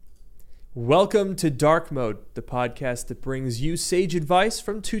Welcome to Dark Mode, the podcast that brings you sage advice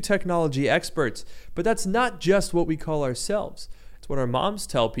from two technology experts. But that's not just what we call ourselves. It's what our moms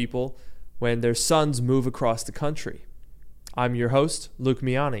tell people when their sons move across the country. I'm your host, Luke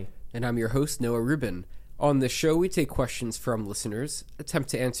Miani. And I'm your host, Noah Rubin. On this show, we take questions from listeners, attempt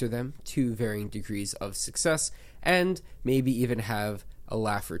to answer them to varying degrees of success, and maybe even have a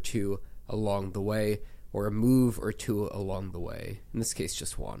laugh or two along the way, or a move or two along the way. In this case,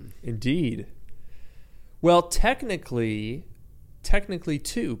 just one. Indeed. Well, technically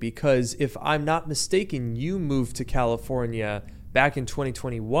two, because if I'm not mistaken, you moved to California back in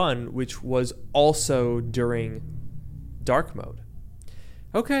 2021, which was also during Dark Mode.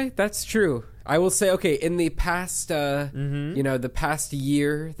 Okay, that's true. I will say, in the past, the past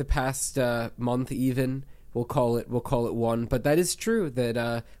year, the past month even, we'll call it one. But that is true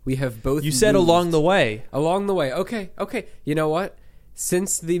that we have both. You said along the way. Along the way. Okay. You know what?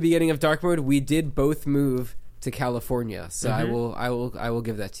 Since the beginning of Dark Mode, we did both move to California. So I will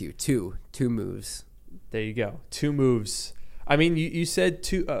give that to you. Two moves. There you go. 2 moves. I mean, you said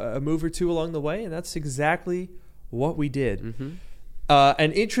a move or two along the way, and that's exactly what we did. Mm-hmm.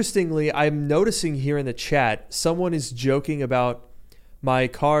 And interestingly, I'm noticing here in the chat, someone is joking about my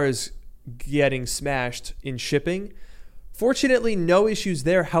cars getting smashed in shipping. Fortunately, no issues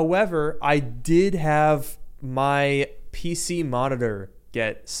there. However, I did have my PC monitor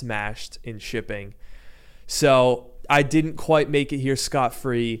get smashed in shipping. So I didn't quite make it here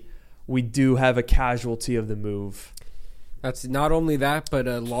scot-free. We do have a casualty of the move. That's not only that, but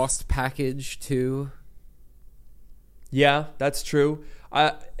a lost package too. Yeah, that's true.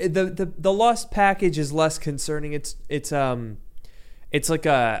 The lost package is less concerning. It's like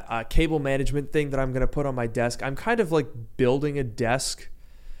a cable management thing that I'm gonna put on my desk. I'm kind of like building a desk.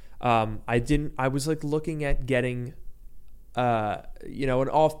 I was like looking at getting, an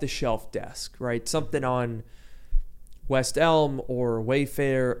off the shelf desk, right? Something on West Elm or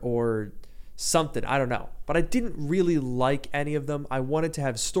Wayfair or something. I don't know, but I didn't really like any of them. I wanted to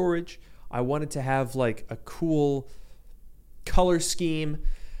have storage. I wanted to have like a cool color scheme,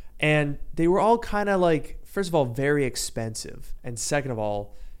 and they were all kind of like, first of all, very expensive, and second of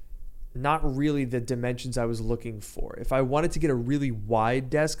all, not really the dimensions I was looking for. If I wanted to get a really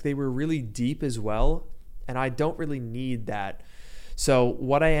wide desk, they were really deep as well, and I don't really need that. So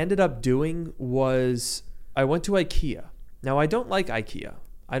what I ended up doing was I went to IKEA. Now, I don't like IKEA.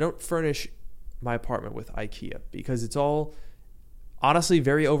 I don't furnish my apartment with IKEA because it's all honestly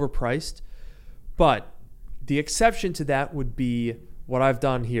very overpriced, but the exception to that would be what I've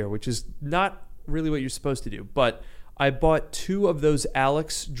done here, which is not really what you're supposed to do. But I bought 2 of those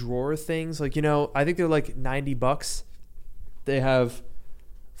Alex drawer things. I think they're like $90. They have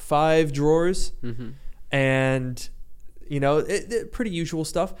 5 drawers, and they're pretty usual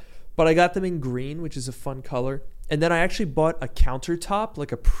stuff. But I got them in green, which is a fun color. And then I actually bought a countertop,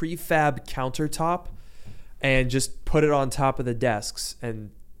 like a prefab countertop, and just put it on top of the desks,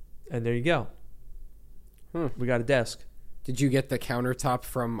 and there you go. We got a desk. Did you get the countertop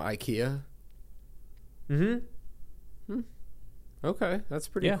from IKEA? Okay, that's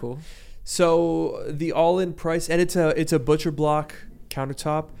pretty cool. So the all-in price, and it's a butcher block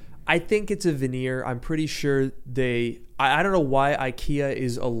countertop. I think it's a veneer. I'm pretty sure I don't know why IKEA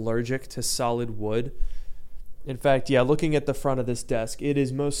is allergic to solid wood. In fact, looking at the front of this desk, it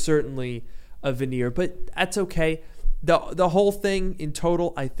is most certainly a veneer, but that's okay. The whole thing in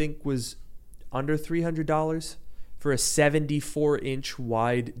total, I think, was under $300 for a 74-inch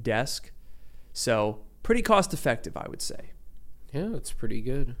wide desk. So pretty cost effective, I would say. Yeah, it's pretty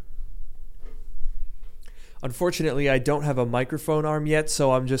good. Unfortunately, I don't have a microphone arm yet,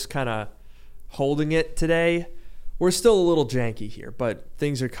 so I'm just kind of holding it today. We're still a little janky here, but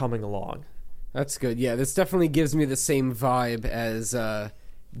things are coming along. That's good. Yeah, this definitely gives me the same vibe as the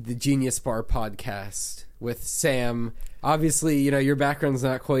Genius Bar podcast with Sam. Obviously, your background's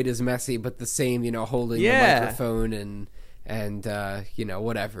not quite as messy, but the same, holding the microphone and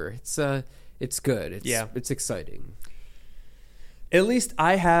whatever. It's good. It's exciting. At least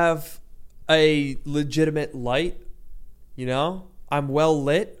I have a legitimate light. I'm well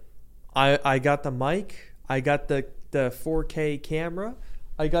lit. I got the mic. I got the 4K camera.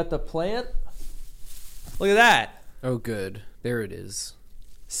 I got the plant. Look at that. Oh, good. There it is.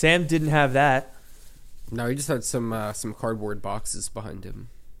 Sam didn't have that. No, he just had some cardboard boxes behind him.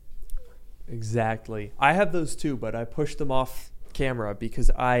 Exactly. I have those too, but I pushed them off camera because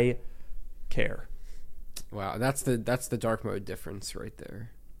I care. Wow, that's the dark mode difference right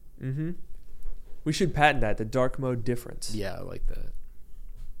there. Mm-hmm. We should patent that, the dark mode difference. Yeah, I like that.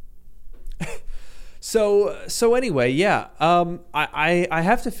 So anyway, yeah. I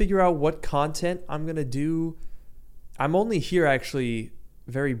have to figure out what content I'm gonna do. I'm only here actually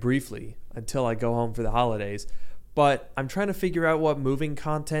very briefly until I go home for the holidays, but I'm trying to figure out what moving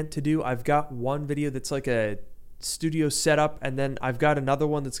content to do. I've got one video that's like a studio setup, and then I've got another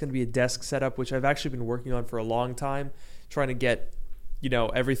one that's going to be a desk setup, which I've actually been working on for a long time, trying to get,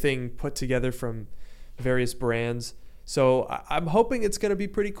 everything put together from various brands. So I'm hoping it's going to be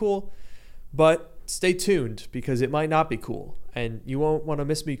pretty cool, but stay tuned because it might not be cool, and you won't want to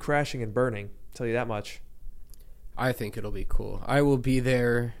miss me crashing and burning. I'll tell you that much. I think it'll be cool. I will be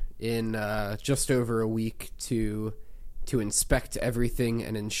there in just over a week to inspect everything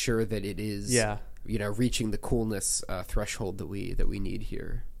and ensure that it is reaching the coolness threshold that we need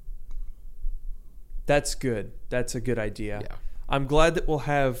here. That's good. That's a good idea. Yeah. I'm glad that we'll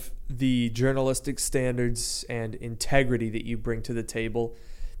have the journalistic standards and integrity that you bring to the table.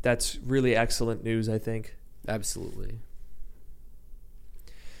 That's really excellent news, I think. Absolutely.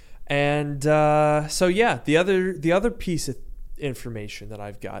 And the other piece of information that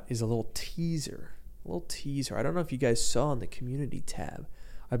I've got is a little teaser. I don't know if you guys saw in the community tab.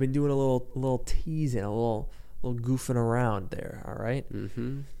 I've been doing a little teasing, a little goofing around there. All right.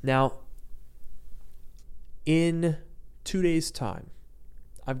 Mm-hmm. Now, in 2 days' time,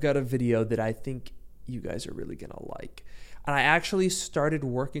 I've got a video that I think you guys are really gonna like, and I actually started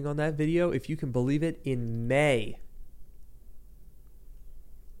working on that video, if you can believe it, in May.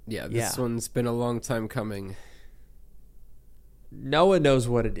 Yeah, this one's been a long time coming. No one knows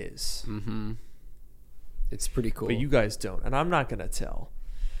what it is. Mm-hmm. It's pretty cool. But you guys don't, and I'm not gonna tell.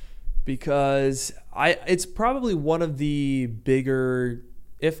 Because it's probably one of the bigger,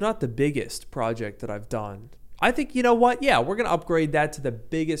 if not the biggest project that I've done. I think, you know what? Yeah, we're going to upgrade that to the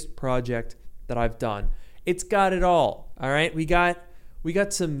biggest project that I've done. It's got it all right? We got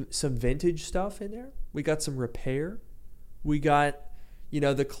some vintage stuff in there. We got some repair. We got,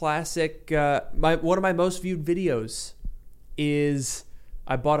 the classic, one of my most viewed videos is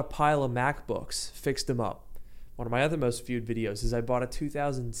I bought a pile of MacBooks, fixed them up. One of my other most viewed videos is I bought a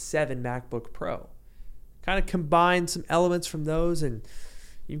 2007 MacBook Pro. Kind of combined some elements from those, and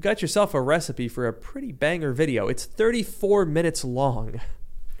you've got yourself a recipe for a pretty banger video. It's 34 minutes long.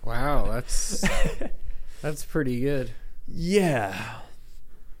 Wow, that's pretty good. Yeah.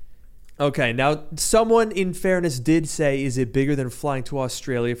 Okay, now someone in fairness did say, is it bigger than flying to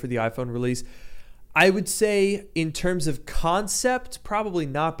Australia for the iPhone release? I would say in terms of concept, probably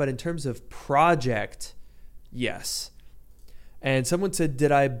not, but in terms of project, yes. And someone said,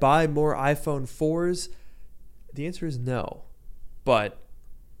 did I buy more iPhone 4s? The answer is no. But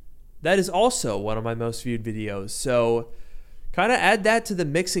that is also one of my most viewed videos. So kind of add that to the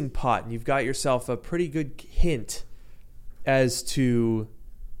mixing pot, and you've got yourself a pretty good hint as to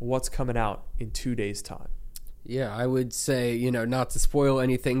what's coming out in 2 days' time. Yeah, I would say, not to spoil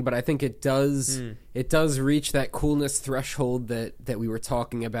anything, but I think it does reach that coolness threshold that we were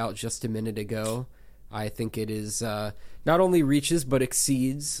talking about just a minute ago. I think it is not only reaches but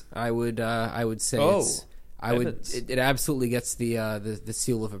exceeds. I would say it absolutely gets the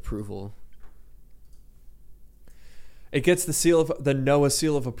seal of approval. It gets the NOAA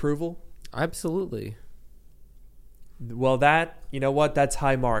seal of approval? Absolutely. Well, that's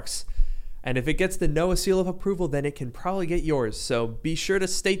high marks. And if it gets the NOAA seal of approval, then it can probably get yours. So be sure to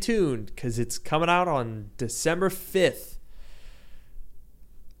stay tuned because it's coming out on December 5th.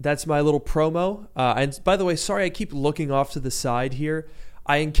 That's my little promo. And by the way, sorry I keep looking off to the side here.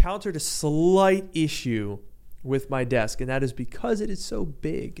 I encountered a slight issue with my desk, and that is because it is so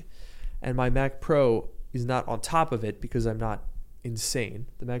big and my Mac Pro is not on top of it because I'm not insane.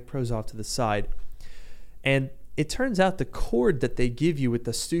 The Mac Pro's off to the side. And it turns out the cord that they give you with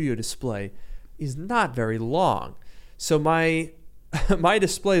the Studio Display is not very long. So my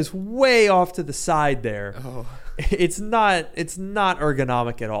display is way off to the side there. Oh. It's not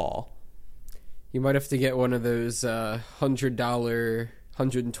ergonomic at all. You might have to get one of those $100,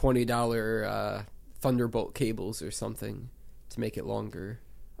 $120 Thunderbolt cables or something to make it longer.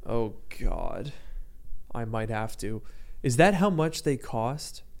 Oh God. I might have to. Is that how much they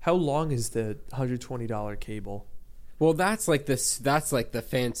cost? How long is the $120 cable? Well, that's like the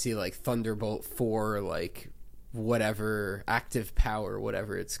fancy Thunderbolt 4 whatever active power,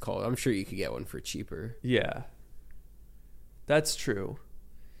 whatever it's called. I'm sure you could get one for cheaper. Yeah. That's true.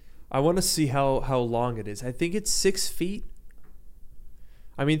 I want to see how long it is. I think it's 6 feet.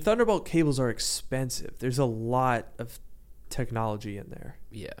 I mean, Thunderbolt cables are expensive. There's a lot of technology in there.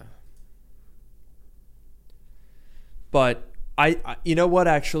 Yeah. But I you know what,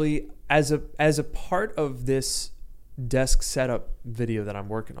 actually, as a part of this desk setup video that I'm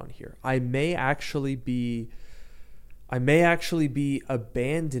working on here, I may actually be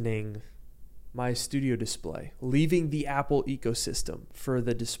abandoning my studio display, leaving the Apple ecosystem for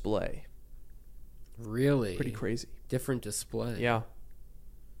the display. Really? Pretty crazy. Different display. Yeah.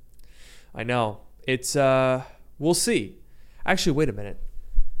 I know. It's we'll see. Actually, wait a minute.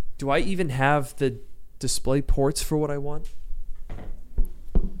 Do I even have the display ports for what I want?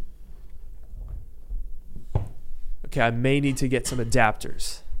 Okay, I may need to get some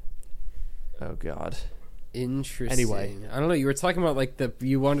adapters. Oh god. Interesting. Anyway. I don't know. You were talking about like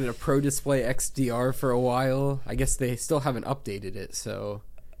you wanted a Pro Display XDR for a while. I guess they still haven't updated it, so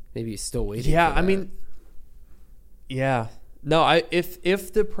maybe you're still waiting. Yeah, for that. I mean, yeah. No,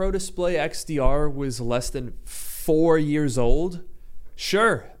 if the Pro Display XDR was less than 4 years old,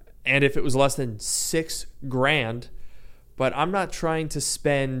 sure. And if it was less than $6,000, but I'm not trying to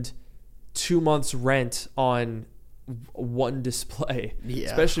spend 2 months rent on one display. Yeah.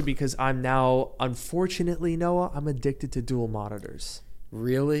 Especially because I'm now, unfortunately, Noah, I'm addicted to dual monitors.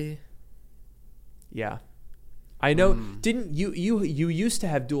 Really? Yeah. I know. Didn't you used to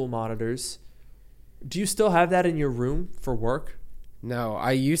have dual monitors? Do you still have that in your room for work? No,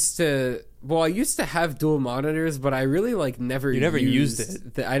 I used to. Well, I used to have dual monitors, but I really never. You never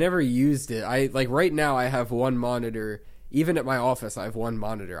used it. I never used it. I right now I have one monitor. Even at my office, I have one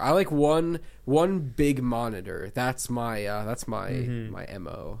monitor. I like one big monitor. That's my my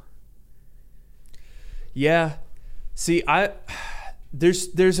MO. Yeah. See,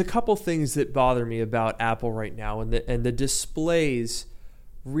 there's a couple things that bother me about Apple right now, and the displays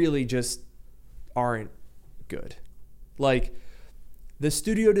really just aren't good. Like the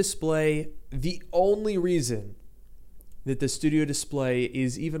Studio Display, the only reason that the Studio Display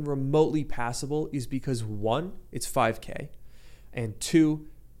is even remotely passable is because 1, it's 5K, and 2,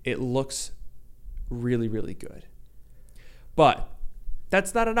 it looks really, really good. But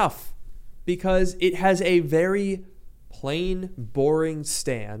that's not enough because it has a very plain, boring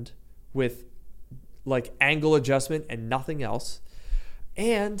stand with like angle adjustment and nothing else.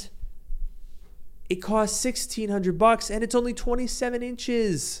 And it costs $1,600 and it's only 27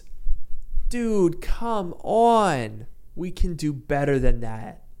 inches. Dude, come on. We can do better than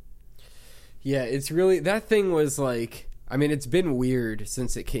that. Yeah, it's really, that thing was like, I mean, it's been weird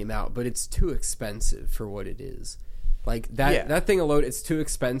since it came out, but it's too expensive for what it is. Like that thing alone, it's too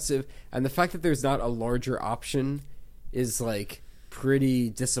expensive, and the fact that there's not a larger option is like pretty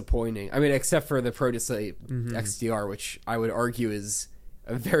disappointing. I mean, except for the Pro Display XDR, which I would argue is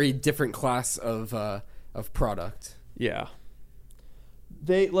a very different class of product. Yeah.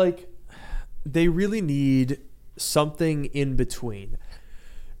 They really need something in between.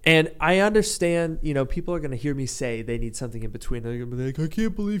 And I understand, people are going to hear me say they need something in between. They're going to be like, I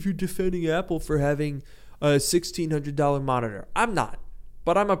can't believe you're defending Apple for having a $1,600 monitor. I'm not,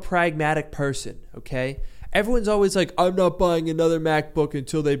 but I'm a pragmatic person, okay? Everyone's always like, I'm not buying another MacBook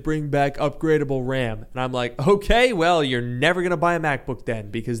until they bring back upgradable RAM. And I'm like, okay, well, you're never going to buy a MacBook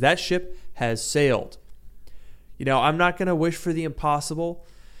then because that ship has sailed. I'm not going to wish for the impossible.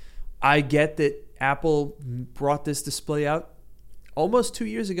 I get that Apple brought this display out almost 2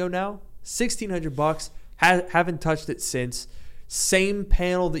 years ago now, $1,600. Haven't touched it since. Same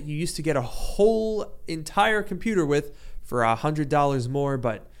panel that you used to get a whole entire computer with for $100 more,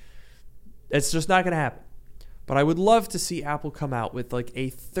 but it's just not going to happen. But I would love to see Apple come out with like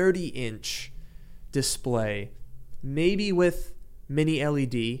a 30-inch display, maybe with mini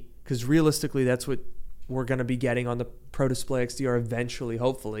LED, because realistically that's what we're going to be getting on the Pro Display XDR eventually,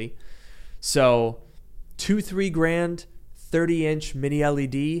 hopefully. So $2,000-3,000, 30-inch mini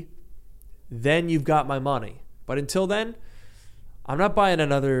LED, then you've got my money. But until then, I'm not buying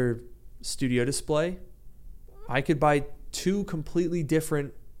another studio display. I could buy 2 completely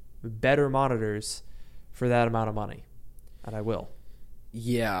different, better monitors for that amount of money, and I will.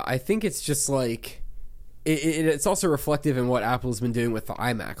 Yeah, I think it's just like it's also reflective in what Apple's been doing with the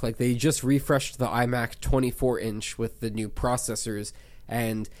iMac. Like they just refreshed the iMac 24-inch with the new processors,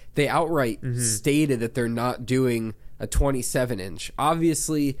 and they outright stated that they're not doing a 27-inch.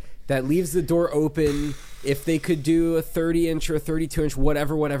 Obviously, that leaves the door open if they could do a 30-inch or a 32-inch,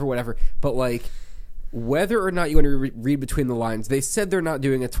 whatever. But like, whether or not you want to read between the lines, they said they're not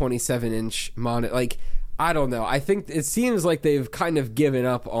doing a 27-inch monitor. Like, I don't know. I think it seems like they've kind of given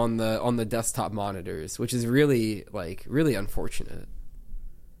up on the desktop monitors, which is really unfortunate.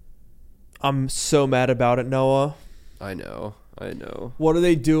 I'm so mad about it, Noah. I know. What are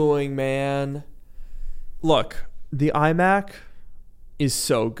they doing, man? Look, the iMac is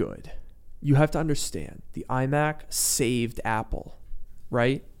so good. You have to understand, the iMac saved Apple,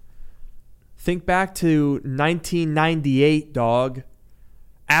 right? Think back to 1998, dog.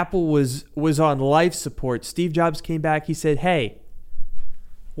 Apple was on life support. Steve Jobs came back. He said, hey,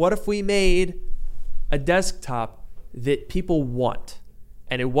 what if we made a desktop that people want?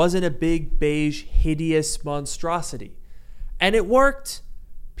 And it wasn't a big, beige, hideous monstrosity. And it worked.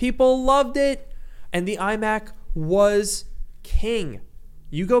 People loved it. And the iMac was king.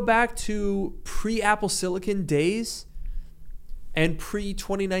 You go back to pre-Apple Silicon days and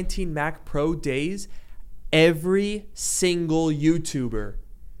pre-2019 Mac Pro days, every single YouTuber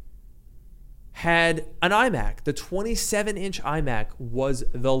had an iMac. The 27-inch iMac was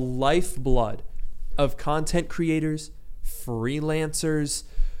the lifeblood of content creators, freelancers.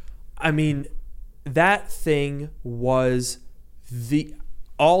 I mean, that thing was the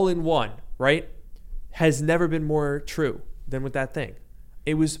all-in-one, right? Has never been more true than with that thing.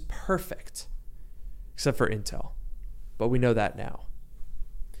 It was perfect, except for Intel. But we know that now.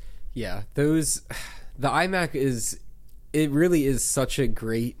 Yeah, the iMac it really is such a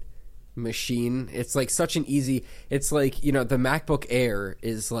great machine. It's like such an easy, it's like, you know, the MacBook Air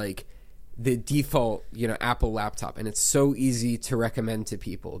is like the default, you know, Apple laptop, and it's so easy to recommend to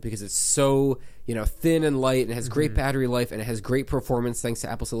people because it's so, you know, thin and light and has great battery life and it has great performance thanks to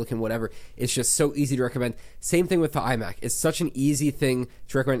Apple Silicon, whatever. It's just so easy to recommend. Same thing with the iMac. It's such an easy thing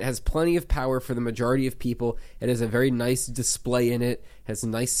to recommend. It has plenty of power for the majority of people. It has a very nice display in it. It has a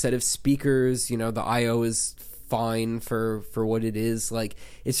nice set of speakers. You know, the I/O is fine for what it is. Like,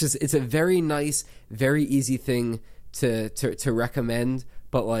 it's a very nice, very easy thing to recommend,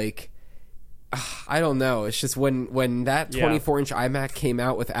 but like, I don't know. It's just when that 24-inch iMac came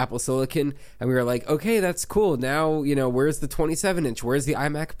out with Apple Silicon, and we were like, okay, that's cool. Now, you know, where's the 27-inch? Where's the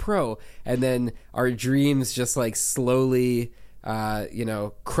iMac Pro? And then our dreams just like slowly, you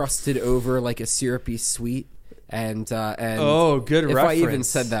know, crusted over like a syrupy sweet. And oh, good if reference. I even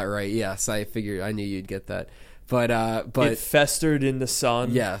said that right, yes, I knew you'd get that. But it festered in the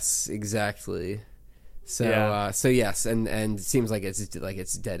sun. Yes, exactly. So yes, and it seems like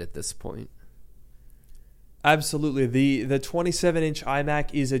it's dead at this point. Absolutely. The 27-inch iMac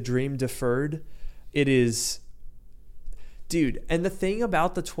is a dream deferred. It is... Dude, and the thing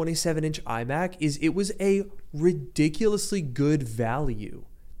about the 27-inch iMac is it was a ridiculously good value.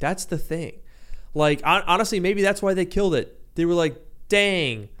 That's the thing. Like, honestly, maybe that's why they killed it. They were like,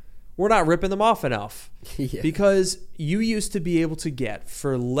 dang, we're not ripping them off enough. Yeah. Because you used to be able to get,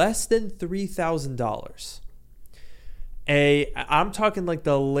 for less than $3,000... I'm talking like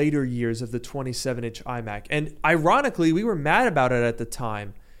the later years of the 27-inch iMac. And ironically, we were mad about it at the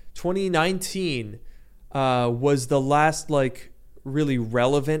time. 2019 was the last like really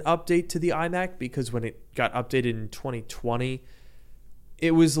relevant update to the iMac, because when it got updated in 2020,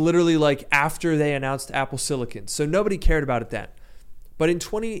 it was literally like after they announced Apple Silicon. So nobody cared about it then. But in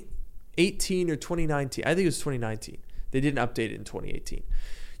 2018 or 2019, I think it was 2019, they didn't update it in 2018.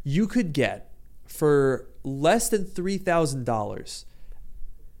 You could get, for less than $3,000,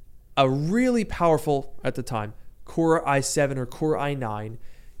 a really powerful, at the time, Core i7 or Core i9.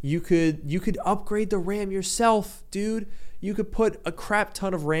 You could upgrade the RAM yourself, dude. You could put a crap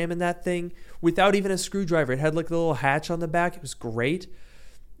ton of RAM in that thing without even a screwdriver. It had like a little hatch on the back. It was great.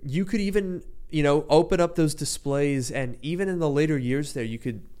 You could even, you know, open up those displays, and even in the later years there, you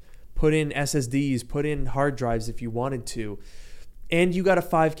could put in SSDs, put in hard drives if you wanted to. And you got a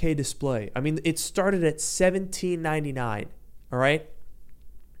 5K display. I mean, it started at $17.99, all right?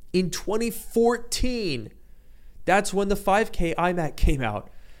 In 2014, that's when the 5K iMac came out.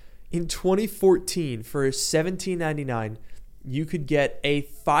 In 2014, for $17.99, you could get a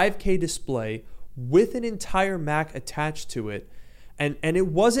 5K display with an entire Mac attached to it. And it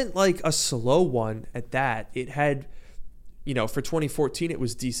wasn't like a slow one at that. It had, you know, for 2014, it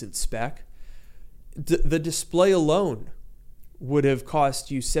was decent spec. The display alone would have cost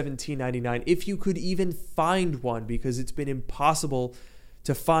you $17.99 if you could even find one, because it's been impossible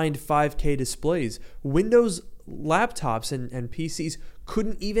to find 5K displays. Windows laptops and PCs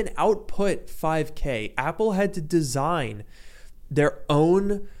couldn't even output 5K. Apple had to design their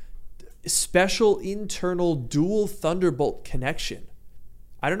own special internal dual Thunderbolt connection.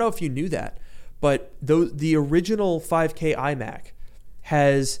 I don't know if you knew that, but the original 5K iMac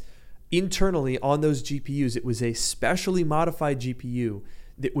has... internally on those GPUs, it was a specially modified GPU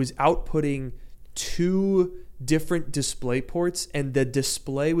that was outputting 2 different display ports, and the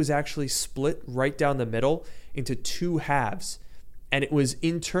display was actually split right down the middle into 2 halves. And it was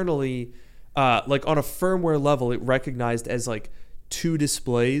internally, like on a firmware level, it recognized as like 2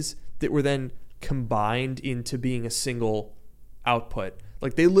 displays that were then combined into being a single output.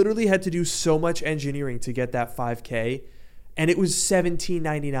 Like, they literally had to do so much engineering to get that 5K, and it was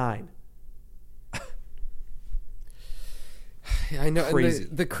 $17.99. I know. Crazy.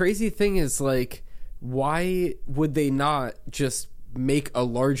 And the crazy thing is, like, why would they not just make a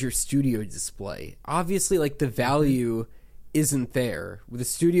larger studio display? Obviously, like, the value isn't there. The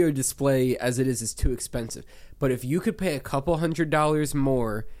studio display as it is too expensive. But if you could pay a couple $100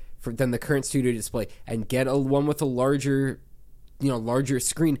 more than the current studio display and get one with a larger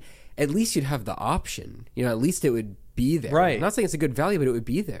screen, at least you'd have the option. At least it would be there. Right. I'm not saying it's a good value, but it would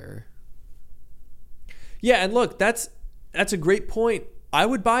be there. Yeah, and look, that's a great point. I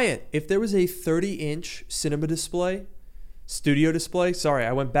would buy it if there was a 30-inch cinema display, studio display. Sorry,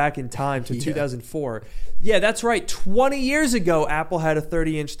 I went back in time to 2004. Yeah, that's right. 20 years ago, Apple had a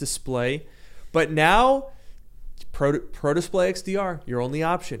 30-inch display, but now Pro Display XDR, your only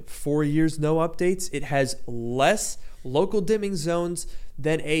option. 4 years, no updates. It has less local dimming zones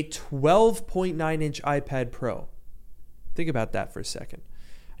than a 12.9-inch iPad Pro. Think about that for a second.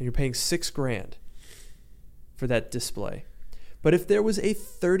 And you're paying $6,000 for that display. But if there was a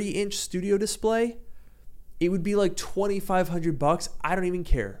 30-inch studio display, it would be like $2,500. I don't even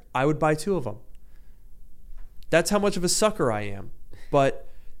care. I would buy 2 of them. That's how much of a sucker I am. But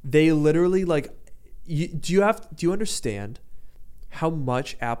they literally, like, do you understand how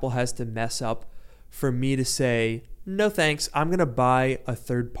much Apple has to mess up for me to say, no thanks, I'm going to buy a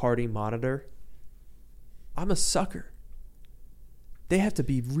third-party monitor? I'm a sucker. They have to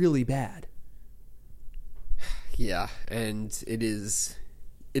be really bad. Yeah, and it is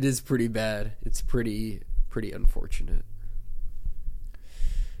pretty bad. It's pretty unfortunate.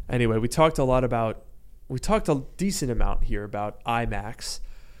 Anyway, we talked a decent amount here about iMacs.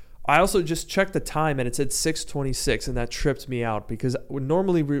 I also just checked the time and it said 6:26, and that tripped me out because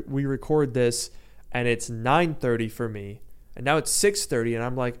normally we record this and it's 9:30 for me, and now it's 6:30, and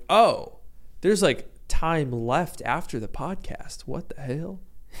I'm like, oh, there's like time left after the podcast. What the hell?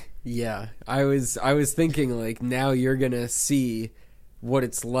 Yeah, I was thinking, like, now you're gonna see what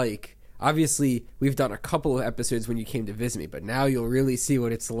it's like. Obviously, we've done a couple of episodes when you came to visit me, but now you'll really see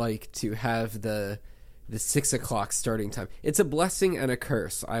what it's like to have the 6 o'clock starting time. It's a blessing and a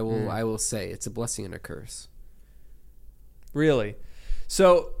curse. I will say it's a blessing and a curse. Really?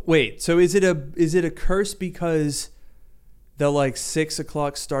 So wait, so is it a curse because the like 6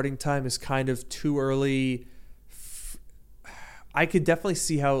 o'clock starting time is kind of too early? I could definitely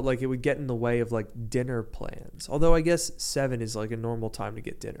see how like it would get in the way of like dinner plans. Although I guess 7 is like a normal time to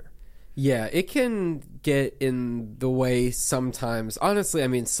get dinner. Yeah, it can get in the way sometimes. Honestly, I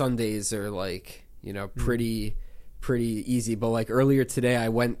mean, Sundays are like, pretty easy. But like earlier today, I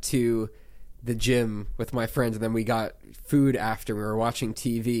went to the gym with my friends, and then we got food after. We were watching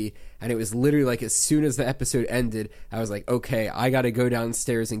TV, and it was literally like as soon as the episode ended, I was like, okay, I got to go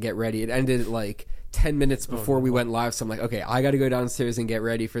downstairs and get ready. It ended like 10 minutes before we went live, so I'm like, okay, I got to go downstairs and get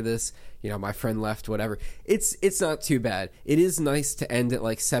ready for this. My friend left, whatever. It's not too bad. It is nice to end at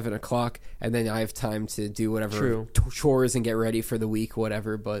like 7 o'clock, and then I have time to do whatever chores and get ready for the week,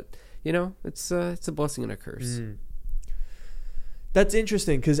 whatever. But it's a blessing and a curse. That's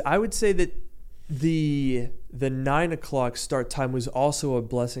interesting because I would say that the 9 o'clock start time was also a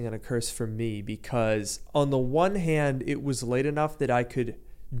blessing and a curse for me, because on the one hand, it was late enough that I could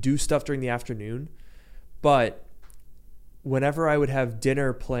do stuff during the afternoon, but whenever I would have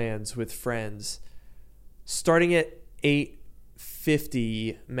dinner plans with friends, starting at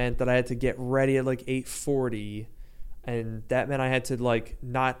 8:50 meant that I had to get ready at like 8:40, and that meant I had to like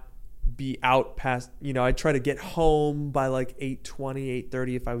not be out past, I'd try to get home by like 8:20,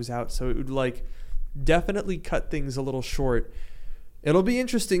 8:30 if I was out, so it would like definitely cut things a little short. It'll be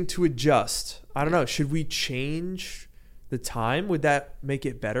interesting to adjust. I don't know, should we change the time? Would that make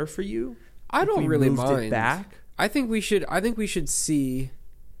it better for you? I don't really mind. It back? I think we should see.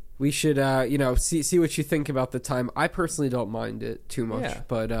 We should see what you think about the time. I personally don't mind it too much,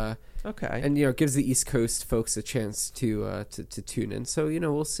 but okay. And it gives the East Coast folks a chance to tune in. So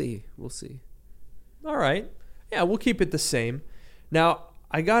we'll see. All right. Yeah, we'll keep it the same. Now,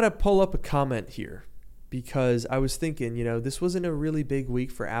 I got to pull up a comment here because I was thinking, this wasn't a really big week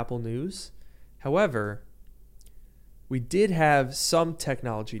for Apple news. However, we did have some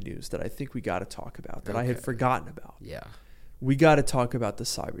technology news that I think we got to talk about that I had forgotten about. Yeah. We got to talk about the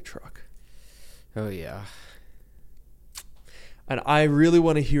Cybertruck. Oh, yeah. And I really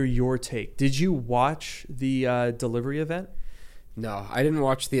want to hear your take. Did you watch the delivery event? No, I didn't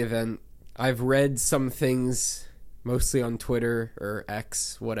watch the event. I've read some things, mostly on Twitter or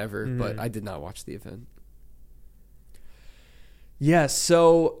X, whatever, but I did not watch the event. Yeah,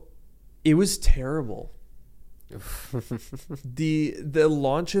 so it was terrible. The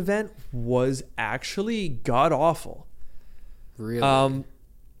launch event was actually god awful. Really?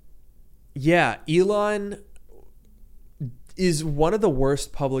 Yeah, Elon is one of the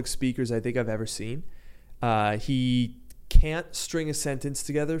worst public speakers I think I've ever seen. He can't string a sentence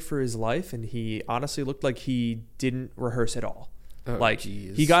together for his life, and he honestly looked like he didn't rehearse at all. Oh, like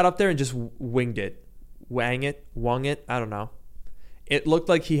geez. he got up there and just winged it, wung it. I don't know. It looked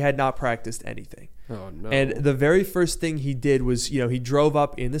like he had not practiced anything. Oh no! And the very first thing he did was, he drove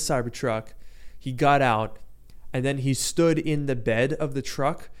up in the Cybertruck, he got out, and then he stood in the bed of the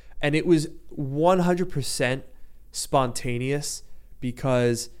truck, and it was 100% spontaneous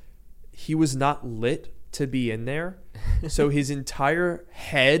because he was not lit to be in there. So his entire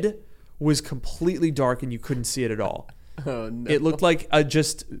head was completely dark and you couldn't see it at all. Oh no! It looked like a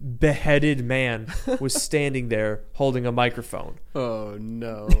just beheaded man was standing there holding a microphone. Oh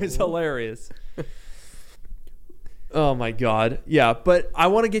no! It's hilarious. Oh my God. Yeah, but I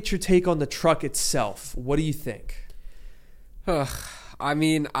want to get your take on the truck itself. What do you think? I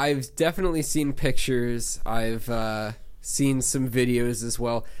mean, I've definitely seen pictures. I've seen some videos as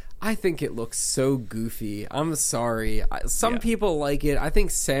well. I think it looks so goofy. I'm sorry. Some people like it. I think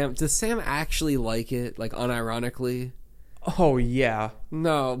does Sam actually like it, like unironically? Oh yeah.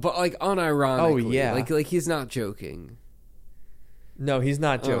 No, but like unironically. Oh yeah. Like he's not joking. No, he's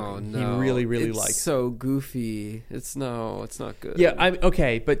not joking. Oh, no. He really, really it's likes it. so goofy. It's not good. Yeah,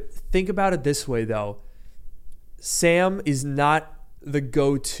 okay, but think about it this way though. Sam is not the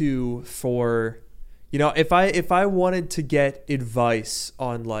go-to for, if I wanted to get advice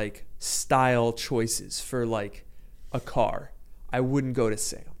on like style choices for like a car, I wouldn't go to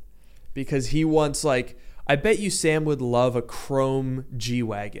Sam, because he wants like, I bet you Sam would love a chrome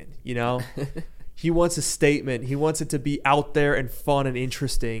G-Wagon, He wants a statement. He wants it to be out there and fun and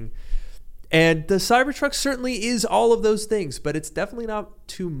interesting. And the Cybertruck certainly is all of those things, but it's definitely not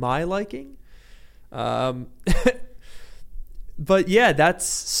to my liking. But yeah, that's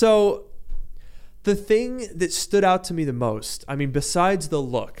so. The thing that stood out to me the most, I mean, besides the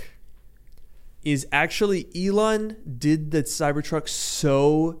look, is actually Elon did the Cybertruck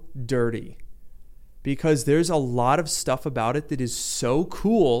so dirty, because there's a lot of stuff about it that is so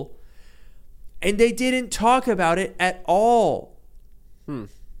cool, and they didn't talk about it at all.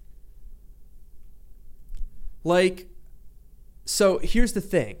 Like, so here's the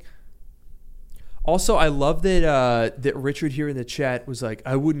thing. Also, I love that that Richard here in the chat was like,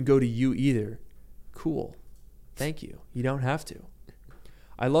 I wouldn't go to you either. Cool. Thank you. You don't have to.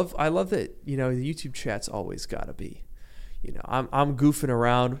 I love that, the YouTube chat's always gotta be. I'm goofing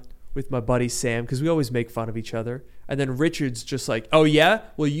around with my buddy Sam because we always make fun of each other. And then Richard's just like, oh yeah?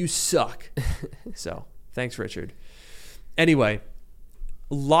 Well, you suck. So thanks, Richard. Anyway,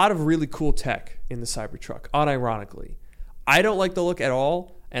 a lot of really cool tech in the Cybertruck, unironically. I don't like the look at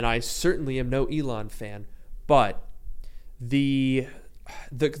all, and I certainly am no Elon fan, but the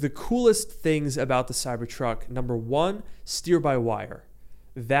coolest things about the Cybertruck, number one, steer-by-wire.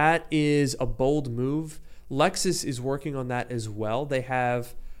 That is a bold move. Lexus is working on that as well. They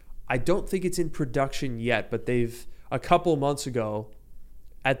have, I don't think it's in production yet, but they've, a couple months ago,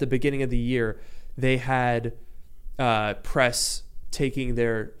 at the beginning of the year, they had press taking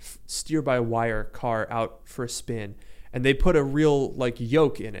their steer-by-wire car out for a spin, and they put a real like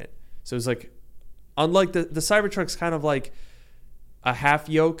yoke in it. So it's like, unlike the Cybertruck's kind of like a half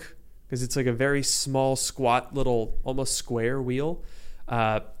yoke, because it's like a very small, squat, little, almost square wheel.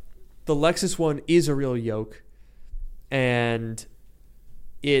 The Lexus one is a real yoke, and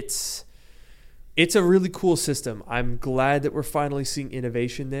it's a really cool system. I'm glad that we're finally seeing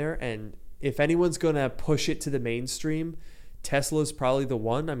innovation there, and if anyone's going to push it to the mainstream, Tesla's probably the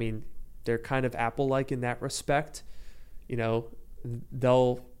one. I mean, they're kind of Apple-like in that respect.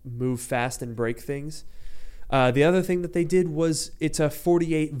 They'll move fast and break things. The other thing that they did was it's a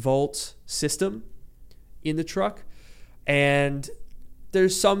 48-volt system in the truck, and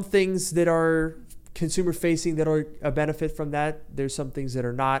there's some things that are consumer-facing that are a benefit from that. There's some things that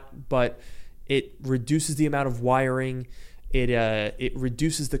are not, but it reduces the amount of wiring. It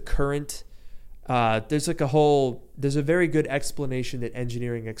reduces the current. There's a very good explanation that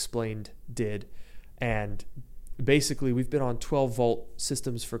Engineering Explained did, and basically we've been on 12-volt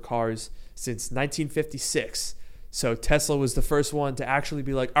systems for cars since 1956. So Tesla was the first one to actually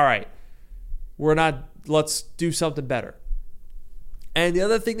be like, all right, let's do something better. And the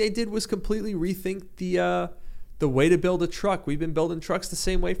other thing they did was completely rethink the way to build a truck. We've been building trucks the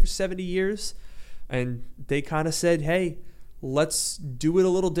same way for 70 years, and they kind of said, hey, let's do it a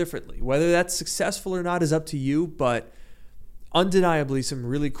little differently. Whether that's successful or not is up to you, but undeniably some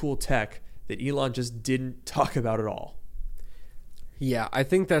really cool tech that Elon just didn't talk about at all. Yeah, I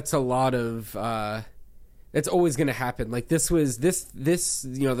think that's a lot of that's always going to happen. Like the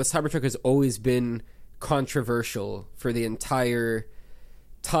Cybertruck has always been controversial for the entire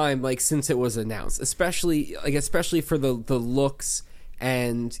time, like since it was announced, especially for the looks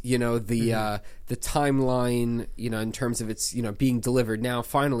and the timeline, in terms of its being delivered now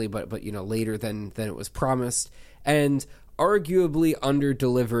finally, but later than it was promised, and arguably under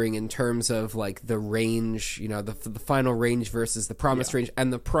delivering in terms of like the range, the final range versus the promised range,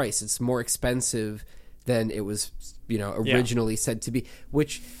 and the price. It's more expensive than it was originally said to be,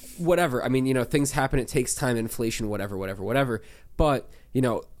 which whatever, I mean, things happen, it takes time, inflation, whatever, but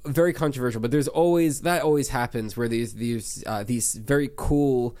very controversial. But that always happens where these very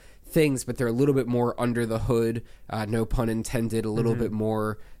cool things, but they're a little bit more under the hood, no pun intended, a little bit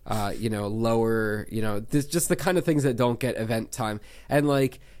more lower, this just the kind of things that don't get event time. And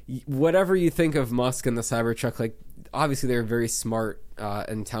like whatever you think of Musk and the Cybertruck, like obviously they're very smart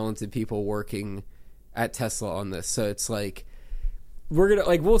and talented people working at Tesla on this, so it's like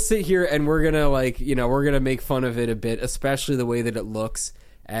we'll sit here and we're gonna make fun of it a bit, especially the way that it looks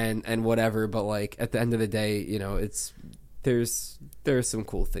and whatever, but like at the end of the day, there's some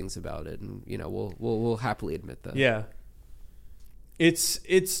cool things about it, and we'll happily admit that. Yeah,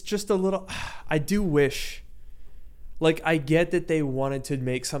 it's just a little, I do wish, like, I get that they wanted to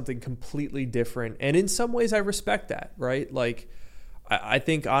make something completely different, and in some ways I respect that, right? Like I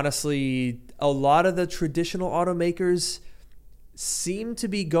think honestly a lot of the traditional automakers seem to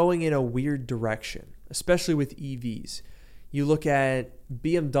be going in a weird direction, especially with EVs. You look at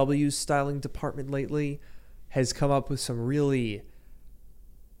BMW's styling department lately has come up with some really,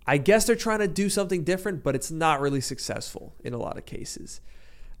 I guess they're trying to do something different, but it's not really successful in a lot of cases.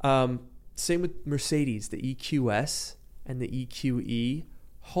 Same with Mercedes, the EQS and the EQE.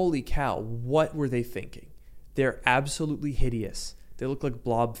 Holy cow, what were they thinking? They're absolutely hideous. They look like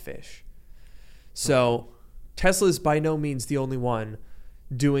blobfish. So Tesla is by no means the only one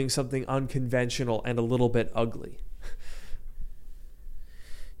doing something unconventional and a little bit ugly.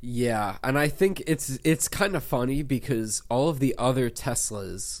 Yeah, and I think it's kind of funny because all of the other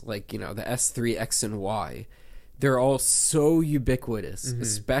Teslas, like, the S3, X, and Y, they're all so ubiquitous,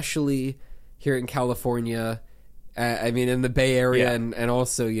 especially here in California. I mean, in the Bay Area and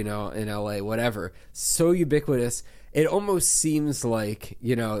also, in LA, whatever. So ubiquitous. It almost seems like,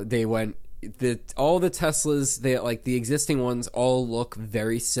 they went... all the Teslas, the existing ones all look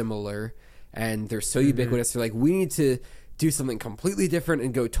very similar, and they're so ubiquitous. They're like, we need to do something completely different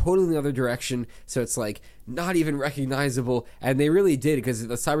and go totally in the other direction, so it's like not even recognizable. And they really did, because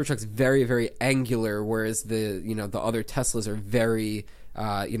the Cybertruck's very, very angular, whereas the other Teslas are very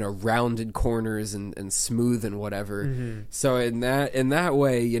rounded corners and smooth and whatever. So in that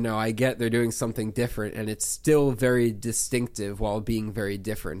way, I get they're doing something different, and it's still very distinctive while being very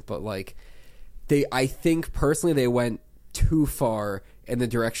different. But like I think personally they went too far in the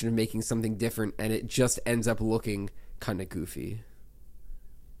direction of making something different, and it just ends up looking kind of goofy.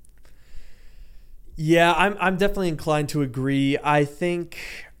 Yeah, I'm definitely inclined to agree. I like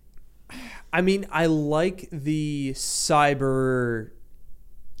the cyber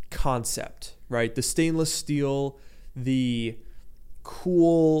concept, right? The stainless steel, the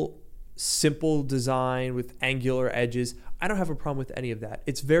cool, simple design with angular edges. I don't have a problem with any of that.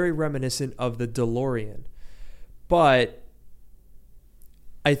 It's very reminiscent of the DeLorean. But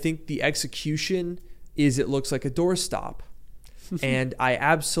I think the execution is it looks like a doorstop. And I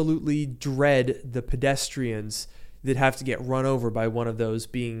absolutely dread the pedestrians that have to get run over by one of those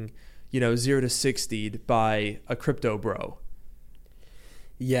being, 0 to 60'd by a crypto bro.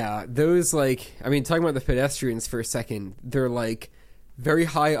 Yeah, those talking about the pedestrians for a second, they're like very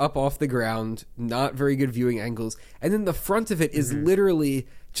high up off the ground, not very good viewing angles. And then the front of it is literally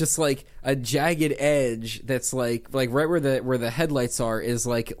just like a jagged edge that's like right where the headlights are is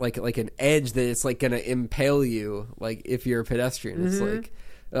like an edge that it's like gonna impale you, like if you're a pedestrian. It's like,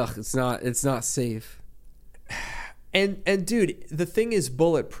 it's not safe. And dude, the thing is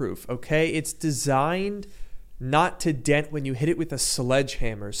bulletproof, okay? It's designed not to dent when you hit it with a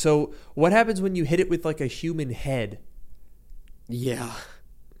sledgehammer. So what happens when you hit it with like a human head? Yeah.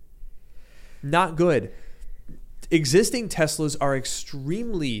 Not good. Existing Teslas are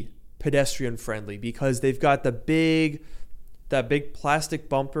extremely pedestrian friendly because they've got that big plastic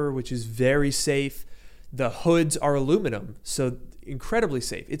bumper, which is very safe. The hoods are aluminum, so incredibly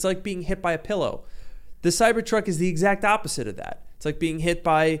safe. It's like being hit by a pillow. The Cybertruck is the exact opposite of that. It's like being hit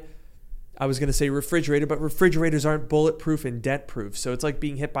by, I was going to say refrigerator, but refrigerators aren't bulletproof and dent proof. So it's like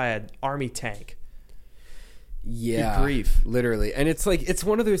being hit by an army tank. Yeah, good grief. Literally. And it's like, it's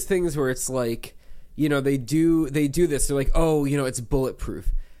one of those things where it's like, they do this. They're like, oh, it's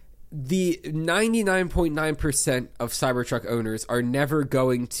bulletproof. The 99.9% of Cybertruck owners are never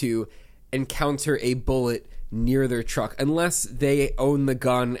going to encounter a bullet near their truck unless they own the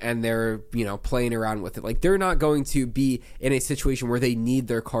gun and they're, playing around with it. Like, they're not going to be in a situation where they need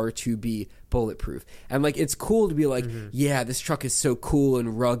their car to be bulletproof. And, like, it's cool to be like, yeah, this truck is so cool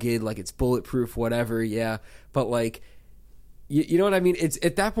and rugged, like, it's bulletproof, whatever, yeah. But, like, you know what I mean? It's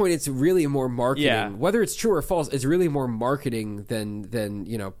at that point, it's really more marketing. Yeah. Whether it's true or false, it's really more marketing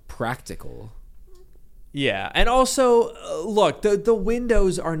than practical. Yeah, and also, look, the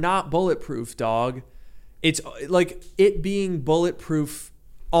windows are not bulletproof, dog. It's like it being bulletproof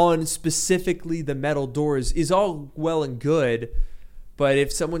on specifically the metal doors is all well and good, but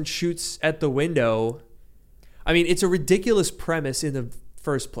if someone shoots at the window, I mean, it's a ridiculous premise in the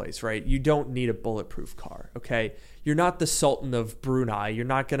first place, right? You don't need a bulletproof car, okay? You're not the Sultan of Brunei. You're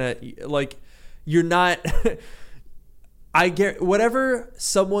not gonna, you're not, I get, whatever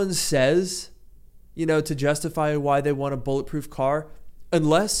someone says, to justify why they want a bulletproof car,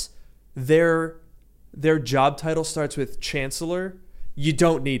 unless their job title starts with Chancellor, you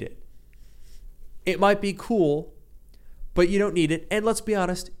don't need it. It might be cool, but you don't need it. And let's be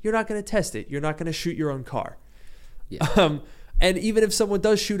honest, you're not going to test it. You're not going to shoot your own car. Yeah. And even if someone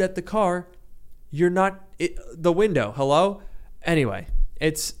does shoot at the car, you're not the window. Hello? Anyway,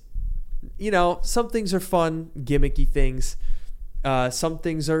 it's, some things are fun, gimmicky things. Some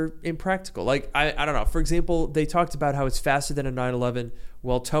things are impractical. Like, I don't know. For example, they talked about how it's faster than a 911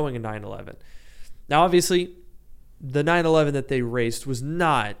 while towing a 911. Now, obviously, the 911 that they raced was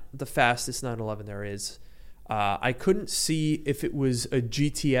not the fastest 911 there is. I couldn't see if it was a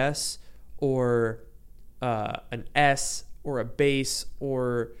GTS or an S or a base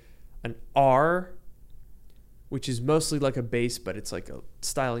or an R, which is mostly like a base, but it's like a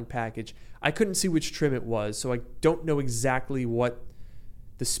styling package. I couldn't see which trim it was, so I don't know exactly what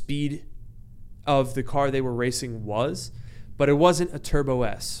the speed of the car they were racing was, but it wasn't a Turbo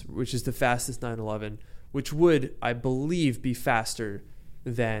S, which is the fastest 911, which would, I believe, be faster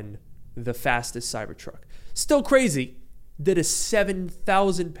than the fastest Cybertruck. Still crazy that a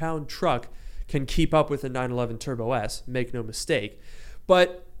 7,000-pound truck can keep up with a 911 Turbo S, make no mistake.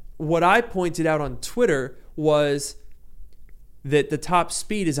 But what I pointed out on Twitter was that the top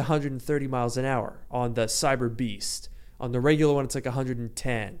speed is 130 miles an hour on the Cyber Beast. On the regular one, it's like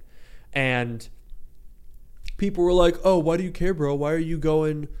 110. And people were like, "Oh, why do you care, bro? Why are you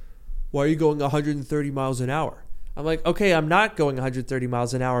going 130 miles an hour?" I'm like, "Okay, I'm not going 130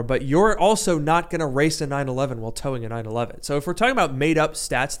 miles an hour, but you're also not going to race a 911 while towing a 911." So if we're talking about made up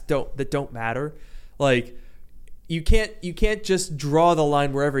stats that don't matter, like you can't just draw the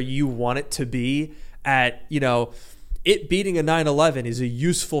line wherever you want it to be at, it beating a 911 is a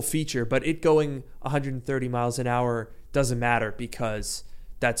useful feature, but it going 130 miles an hour doesn't matter because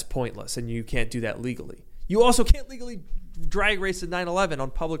that's pointless and you can't do that legally. You also can't legally drag race a 911 on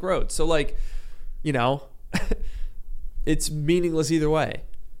public roads. So it's meaningless either way.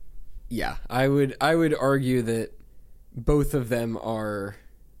 Yeah, I would argue that both of them are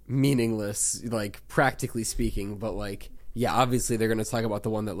meaningless, like practically speaking, but like, yeah, obviously they're going to talk about the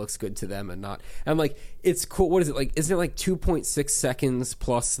one that looks good to them and not. And like, it's cool. What is it like? Isn't it like 2.6 seconds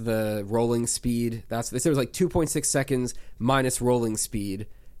plus the rolling speed? They said it was like 2.6 seconds minus rolling speed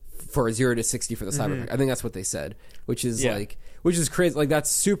for a 0 to 60 for the Cybertruck. I think that's what they said, which is which is crazy. Like, that's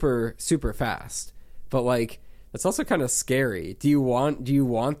super, super fast. But like, that's also kind of scary. Do you want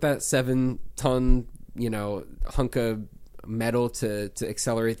that 7-ton, hunk of metal to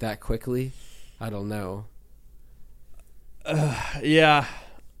accelerate that quickly? I don't know. Yeah,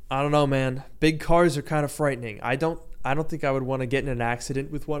 I don't know, man. Big cars are kind of frightening. I don't think I would want to get in an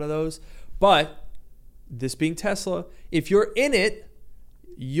accident with one of those. But this being Tesla, if you're in it,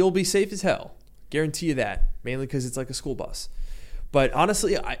 you'll be safe as hell. Guarantee you that. Mainly because it's like a school bus. But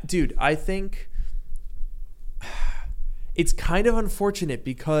honestly, I think it's kind of unfortunate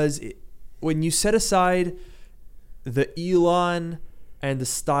because when you set aside the Elon and the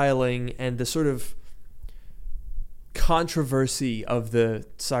styling and the sort of controversy of the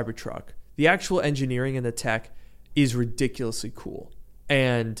Cybertruck, the actual engineering and the tech is ridiculously cool.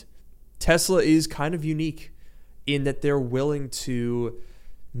 And Tesla is kind of unique in that they're willing to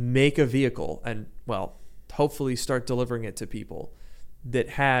make a vehicle and, well, hopefully start delivering it to people that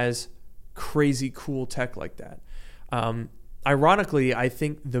has crazy cool tech like that. Ironically, I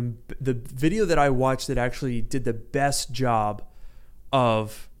think the video that I watched that actually did the best job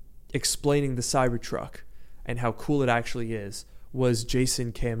of explaining the Cybertruck and how cool it actually is was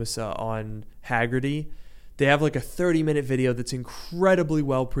Jason Camisa on Haggerty. They have like a 30-minute video that's incredibly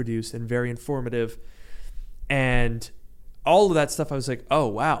well produced and very informative. And all of that stuff, I was like, oh,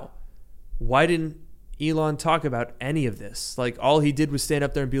 wow. Why didn't Elon talk about any of this. Like, all he did was stand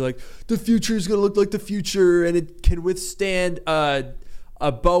up there and be like, the future is going to look like the future and it can withstand a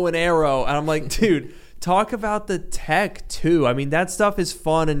bow and arrow. And I'm like, dude, talk about the tech too. I mean, that stuff is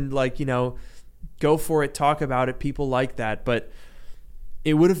fun and, like, you know, go for it, talk about it. People like that. But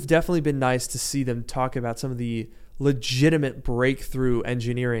it would have definitely been nice to see them talk about some of the legitimate breakthrough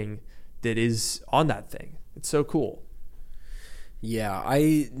engineering that is on that thing. It's so cool. Yeah,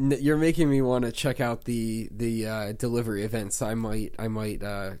 you're making me want to check out the delivery events. I might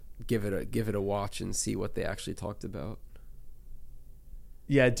give it a watch and see what they actually talked about.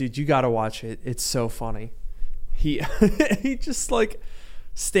 Yeah, dude, you got to watch it. It's so funny. He he just, like,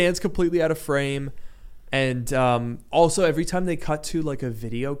 stands completely out of frame. And also, every time they cut to, like, a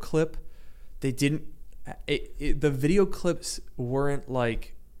video clip, they didn't... the video clips weren't,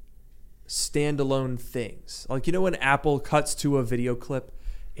 like, standalone things. Like, you know, when Apple cuts to a video clip,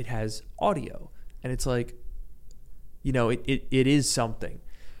 it has audio. And it's like, you know, it is something.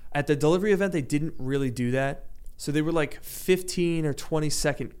 At the delivery event, they didn't really do that. So they were like 15 or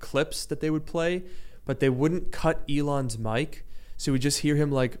 20-second clips that they would play, but they wouldn't cut Elon's mic. So we just hear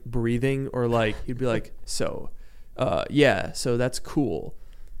him, like, breathing, or, like, he'd be like, so that's cool.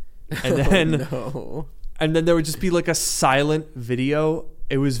 And then, no. And then there would just be, like, a silent video.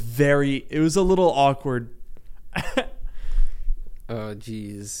 It was a little awkward. Oh,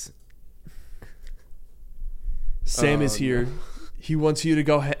 jeez. Sam is here. No. He wants you to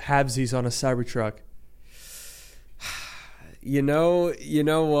go halvesies on a Cybertruck. You know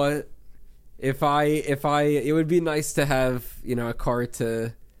what? It would be nice to have, you know, a car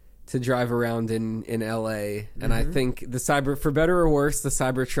to drive around in LA. And I think for better or worse, the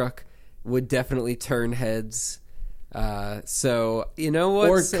Cybertruck would definitely turn heads. So, you know what?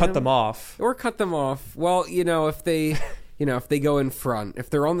 Or Sam? Cut them off. Or cut them off. Well, you know, if they go in front, if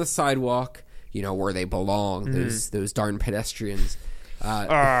they're on the sidewalk, you know, where they belong, those darn pedestrians.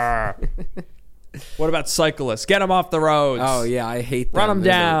 What about cyclists? Get them off the roads. Oh, yeah, I hate them. Run them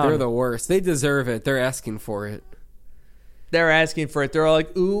down. They're the worst. They deserve it. They're asking for it. They're all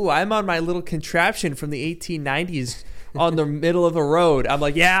like, ooh, I'm on my little contraption from the 1890s on the middle of a road. I'm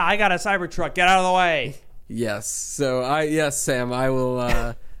like, yeah, I got a Cybertruck. Get out of the way. Yes. So, Sam, I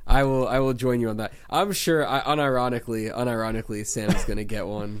will join you on that. I'm sure, unironically, Sam's going to get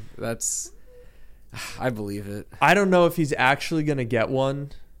one. I believe it. I don't know if he's actually going to get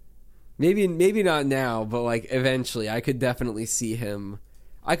one. Maybe not now, but, like, eventually I could definitely see him.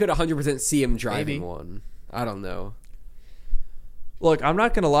 I could 100% see him driving one. I don't know. Look, I'm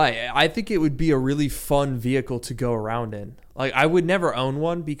not going to lie. I think it would be a really fun vehicle to go around in. Like, I would never own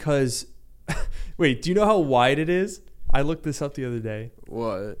one because... Wait, do you know how wide it is? I looked this up the other day.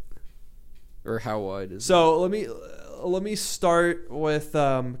 What? Or how wide is it? So let me start with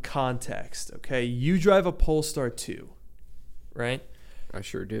context, okay? You drive a Polestar 2, right? I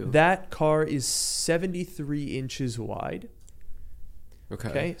sure do. That car is 73 inches wide.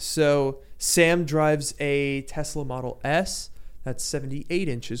 Okay. So Sam drives a Tesla Model S that's 78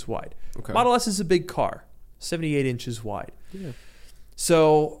 inches wide. Okay. Model S is a big car, 78 inches wide. Yeah.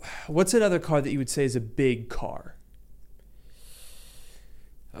 So what's another car that you would say is a big car?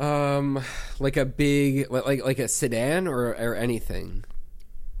 Like a big, like a sedan or anything.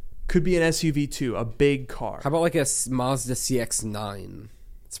 Could be an SUV too, a big car. How about like a Mazda CX-9?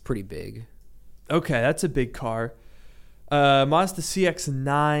 It's pretty big. Okay, that's a big car. Mazda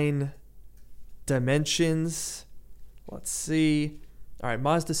CX-9 dimensions. Let's see. All right,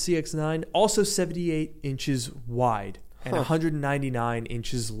 Mazda CX-9, also 78 inches wide and 199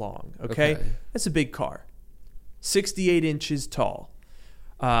 inches long. Okay? That's a big car. 68 inches tall.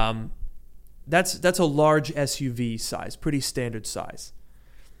 That's a large SUV size, pretty standard size.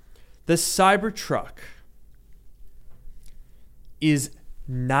 The Cybertruck is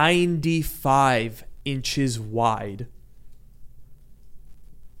 95 inches wide.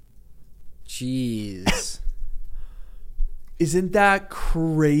 Jeez. Isn't that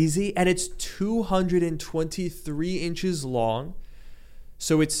crazy? And it's 223 inches long.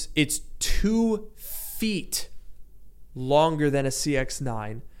 So it's 2 feet longer than a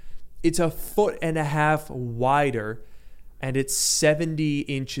CX-9. It's a foot and a half wider, and it's 70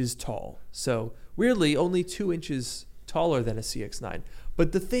 inches tall. So weirdly, only 2 inches taller than a CX-9.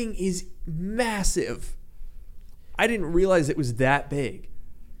 But the thing is massive. I didn't realize it was that big.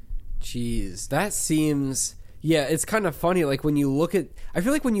 Jeez, that seems... Yeah, it's kind of funny. Like when you look at... I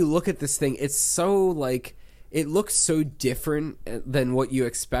feel like when you look at this thing, it's so like... It looks so different than what you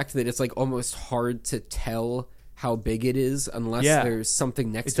expect that it's like almost hard to tell how big it is unless there's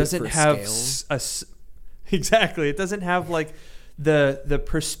something next to it for scale. Exactly. It doesn't have like the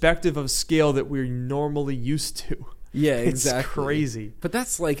perspective of scale that we're normally used to. Yeah, exactly. It's crazy. But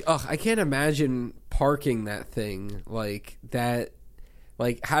that's like, I can't imagine parking that thing like that,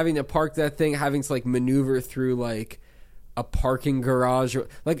 like having to park that thing, having to like maneuver through like a parking garage.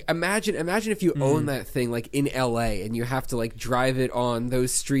 Like imagine if you own that thing like in LA and you have to like drive it on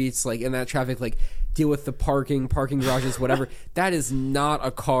those streets, like in that traffic, like deal with the parking garages, whatever. That is not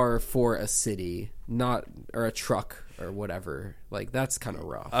a car for a city, or a truck or whatever. Like that's kind of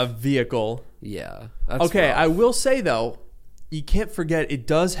rough. A vehicle. Yeah. That's okay, rough. I will say though, you can't forget it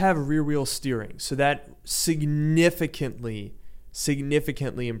does have rear wheel steering, so that significantly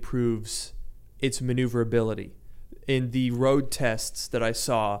improves its maneuverability. In the road tests that I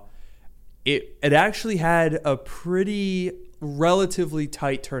saw, it actually had a pretty relatively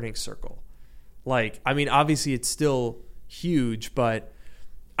tight turning circle. Like, I mean, obviously it's still huge, but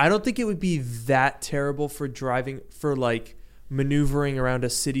I don't think it would be that terrible for driving, for like maneuvering around a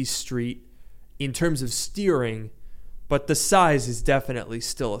city street in terms of steering, but the size is definitely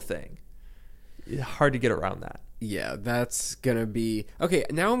still a thing. Hard to get around that. Yeah, that's gonna be okay.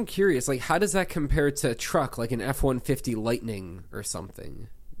 Now I'm curious, like, how does that compare to a truck, like an F-150 Lightning or something?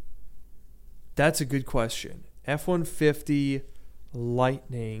 That's a good question. F-150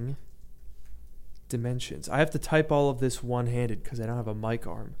 Lightning dimensions. I have to type all of this one-handed because I don't have a mic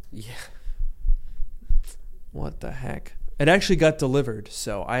arm. Yeah. What the heck? It actually got delivered,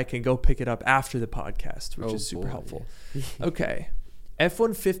 so I can go pick it up after the podcast, which is super helpful. Okay.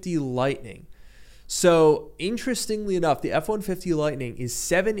 F-150 Lightning. So, interestingly enough, the F-150 Lightning is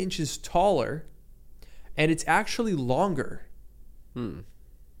 7 inches taller, and it's actually longer.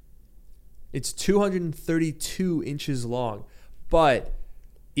 It's 232 inches long, but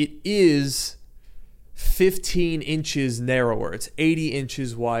it is 15 inches narrower. It's 80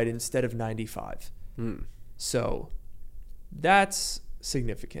 inches wide instead of 95. So, that's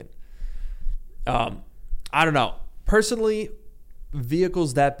significant. I don't know. Personally,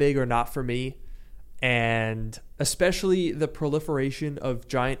 vehicles that big are not for me. And especially the proliferation of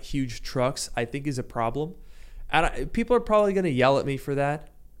giant, huge trucks, I think is a problem. And people are probably going to yell at me for that.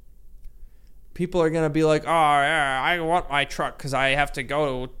 People are going to be like, oh, yeah, I want my truck because I have to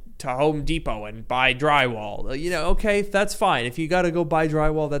go to Home Depot and buy drywall. You know, okay, that's fine. If you got to go buy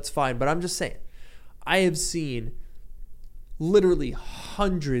drywall, that's fine. But I'm just saying, I have seen literally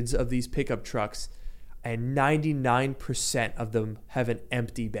hundreds of these pickup trucks, and 99% of them have an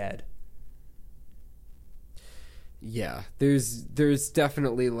empty bed. Yeah, there's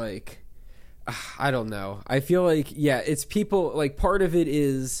definitely like, I don't know. I feel like, yeah, it's people, like part of it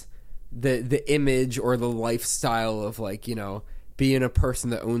is the image or the lifestyle of like, you know, being a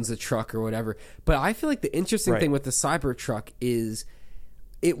person that owns a truck or whatever. But I feel like the interesting thing with the Cybertruck is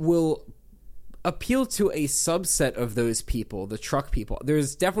it will appeal to a subset of those people, the truck people.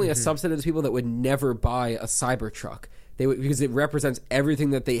 There's definitely a subset of those people that would never buy a Cybertruck. They would, because it represents everything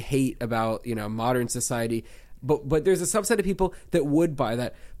that they hate about, you know, modern society. But there's a subset of people that would buy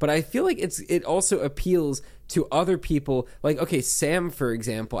that. But I feel like it also appeals to other people. Like, okay, Sam, for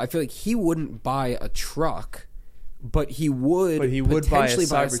example, I feel like he wouldn't buy a truck, but he would potentially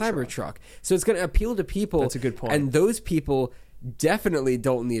buy a Cybertruck. So it's going to appeal to people. That's a good point. And those people definitely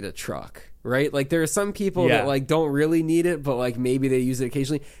don't need a truck, right? Like there are some people that like don't really need it, but like maybe they use it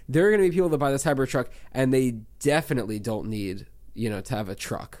occasionally. There are going to be people that buy the Cybertruck and they definitely don't need, you know, to have a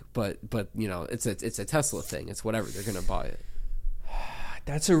truck, but you know, it's a Tesla thing. It's whatever, they're gonna buy it.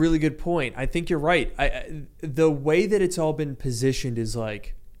 That's a really good point. I think you're right. The way that it's all been positioned is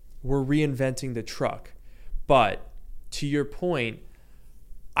like we're reinventing the truck, but to your point,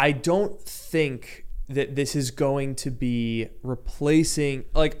 I don't think that this is going to be replacing.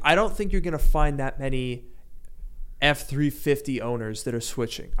 Like, I don't think you're gonna find that many F-350 owners that are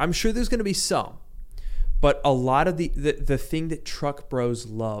switching. I'm sure there's gonna be some. But a lot of the thing that truck bros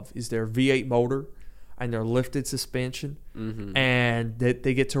love is their V8 motor and their lifted suspension, and that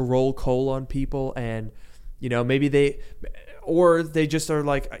they get to roll coal on people, and you know, maybe they just are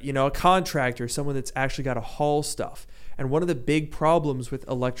like, you know, a contractor, someone that's actually got to haul stuff. And one of the big problems with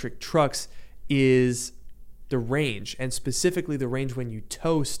electric trucks is the range, and specifically the range when you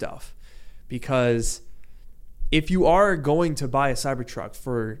tow stuff, because if you are going to buy a Cybertruck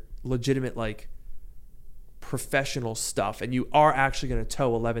for legitimate like professional stuff, and you are actually going to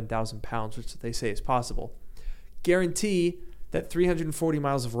tow 11,000 pounds, which they say is possible, guarantee that 340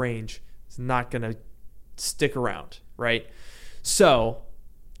 miles of range is not going to stick around, right? So,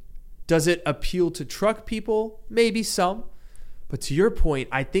 does it appeal to truck people? Maybe some. But to your point,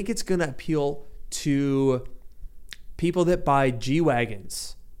 I think it's going to appeal to people that buy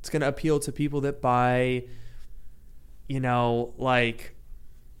G-Wagons. It's going to appeal to people that buy, like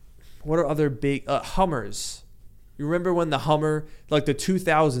what are other big Hummers? You remember when the Hummer, like the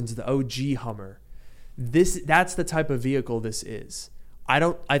 2000s, the OG Hummer, that's the type of vehicle this is.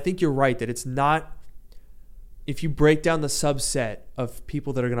 I think you're right that it's not. If you break down the subset of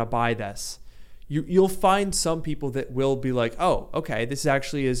people that are going to buy this, you'll find some people that will be like, oh, okay, this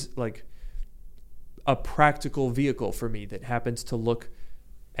actually is like a practical vehicle for me that happens to look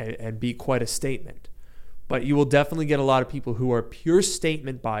and be quite a statement. But you will definitely get a lot of people who are pure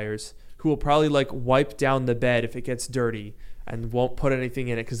statement buyers who will probably like wipe down the bed if it gets dirty and won't put anything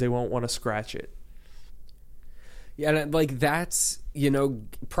in it because they won't want to scratch it. Yeah, and like that's,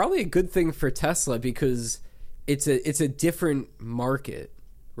 probably a good thing for Tesla because it's a different market,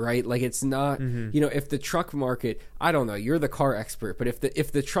 right? Like it's not, if the truck market, I don't know, you're the car expert, but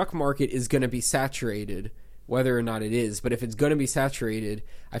if the truck market is going to be saturated, whether or not it is, but if it's going to be saturated,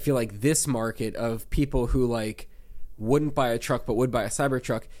 I feel like this market of people who like wouldn't buy a truck but would buy a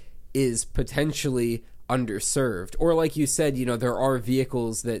Cybertruck is potentially underserved. Or like you said, there are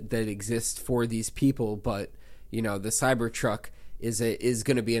vehicles that exist for these people, but the Cybertruck is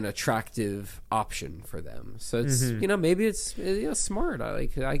going to be an attractive option for them. So it's maybe it's smart. I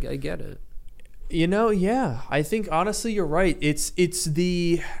get it. Yeah. I think honestly you're right. It's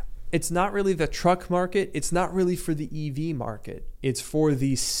not really the truck market. It's not really for the EV market. It's for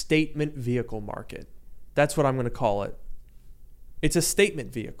the statement vehicle market. That's what I'm going to call it. It's a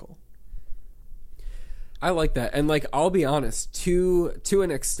statement vehicle. I like that. And like, I'll be honest, to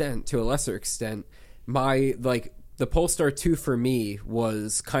an extent, to a lesser extent, the Polestar 2 for me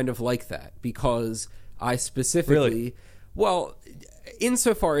was kind of like that because I specifically, really? Well,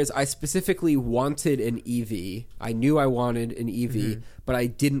 insofar as I specifically wanted an EV, I knew I wanted an EV, but I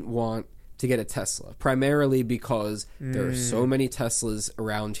didn't want to get a Tesla, primarily because there are so many Teslas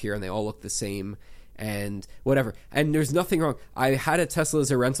around here and they all look the same and whatever. And there's nothing wrong. I had a Tesla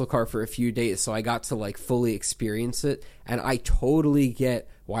as a rental car for a few days, so I got to like fully experience it, and I totally get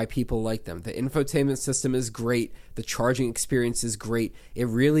why people like them. The infotainment system is great. The charging experience is great. It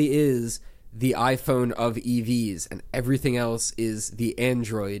really is the iPhone of EVs, and everything else is the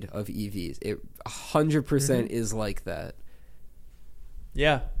Android of EVs. It 100% is like that.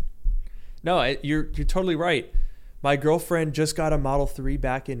 Yeah. No, you're totally right. My girlfriend just got a Model 3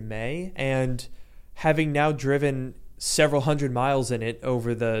 back in May, and having now driven several hundred miles in it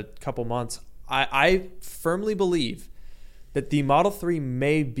over the couple months, I firmly believe that the Model 3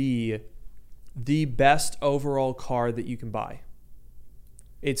 may be the best overall car that you can buy.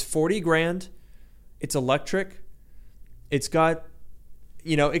 It's $40,000. It's electric. It's got,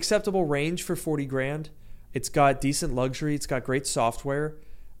 acceptable range for $40,000. It's got decent luxury. It's got great software.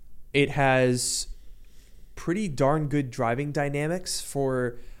 It has pretty darn good driving dynamics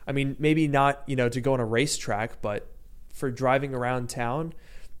for, maybe not, to go on a racetrack, but for driving around town.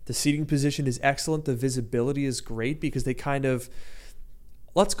 The seating position is excellent. The visibility is great because they kind of,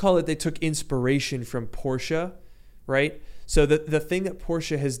 let's call it, they took inspiration from Porsche, right? So the thing that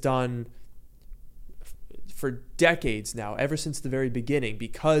Porsche has done for decades now, ever since the very beginning,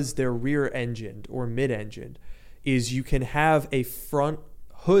 because they're rear-engined or mid-engined, is you can have a front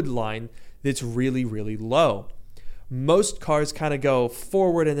hood line that's really, really low. Most cars kind of go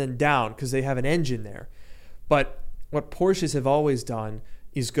forward and then down because they have an engine there. But what Porsches have always done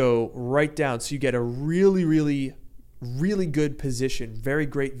is go right down. So you get a really, really, really good position, very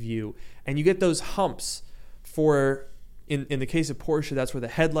great view. And you get those humps for, in the case of Porsche, that's where the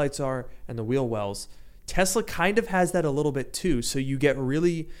headlights are and the wheel wells. Tesla kind of has that a little bit too. So you get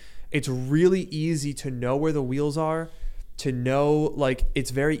it's really easy to know where the wheels are, to know, like,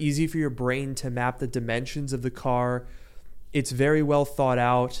 it's very easy for your brain to map the dimensions of the car. It's very well thought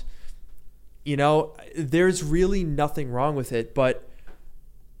out. There's really nothing wrong with it, but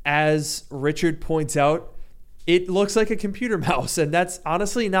as Richard points out, it looks like a computer mouse, and that's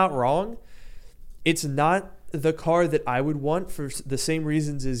honestly not wrong. It's not the car that I would want for the same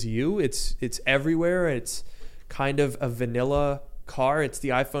reasons as you. It's everywhere. It's kind of a vanilla car. It's the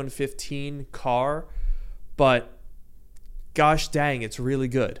iPhone 15 car, but gosh dang, it's really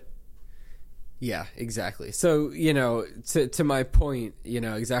good. Yeah, exactly. So, to my point,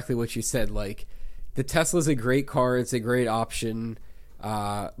 exactly what you said, like, the Tesla's a great car. It's a great option.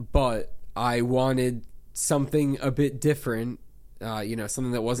 But I wanted something a bit different,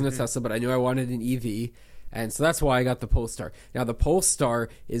 something that wasn't a Tesla, but I knew I wanted an EV. And so that's why I got the Polestar. Now, the Polestar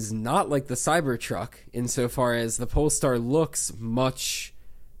is not like the Cybertruck insofar as the Polestar looks much,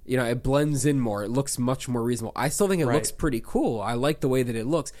 it blends in more. It looks much more reasonable. I still think it looks pretty cool. I like the way that it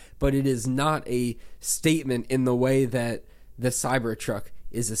looks, but it is not a statement in the way that the Cybertruck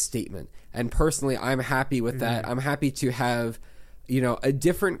is a statement. And personally, I'm happy with that. I'm happy to have, you know, a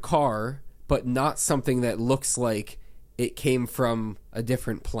different car, but not something that looks like it came from a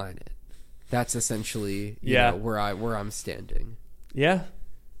different planet. That's essentially you know, where I'm standing. Yeah.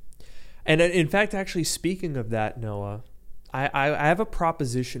 And in fact, actually, speaking of that, Noah, I have a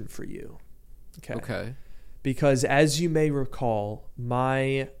proposition for you. Okay. Because as you may recall,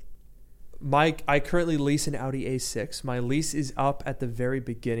 I currently lease an Audi A6. My lease is up at the very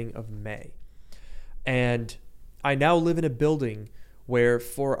beginning of May. And I now live in a building where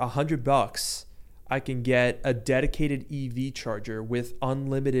for $100, I can get a dedicated EV charger with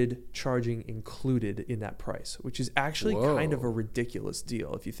unlimited charging included in that price, which is actually kind of a ridiculous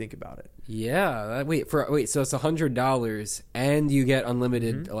deal if you think about it. Yeah. Wait, so it's $100 and you get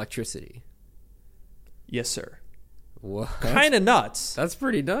unlimited electricity. Yes, sir. What? Kind of nuts. That's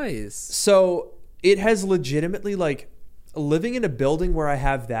pretty nice. So it has legitimately, like, living in a building where I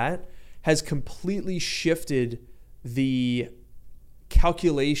have that has completely shifted the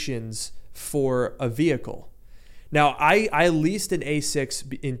calculations for a vehicle. Now, I leased an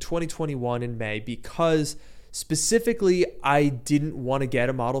A6 in 2021 in May because specifically I didn't want to get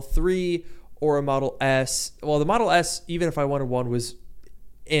a Model 3 or a Model S. Well, the Model S, even if I wanted one, was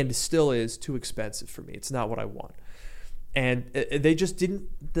and still is too expensive for me. It's not what I want. And they just didn't,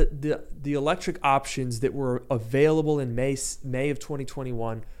 the electric options that were available in May of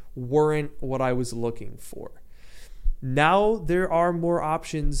 2021 weren't what I was looking for. Now there are more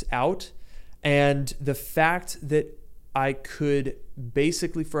options out, and the fact that I could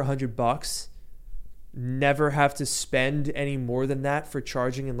basically for $100 never have to spend any more than that for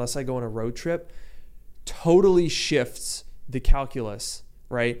charging unless I go on a road trip totally shifts the calculus,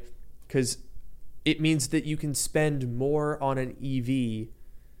 right? Because it means that you can spend more on an EV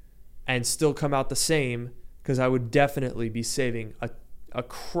and still come out the same, because I would definitely be saving a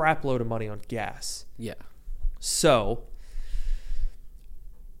crap load of money on gas. Yeah. So,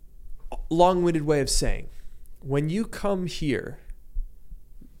 long-winded way of saying, when you come here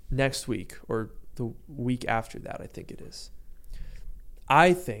next week or the week after that, I think it is,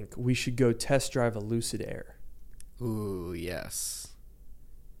 I think we should go test drive a Lucid Air. Ooh, yes.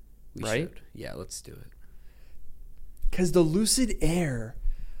 We right? should. Yeah, let's do it. Because the Lucid Air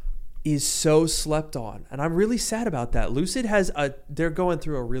is so slept on, and I'm really sad about that. Lucid they're going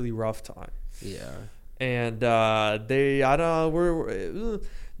through a really rough time. Yeah. And they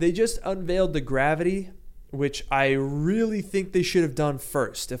just unveiled the Gravity, which I really think they should have done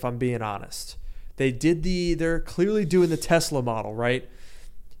first, if I'm being honest. They're clearly doing the Tesla model, right?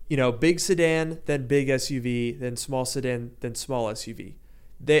 You know, big sedan, then big SUV, then small sedan, then small SUV.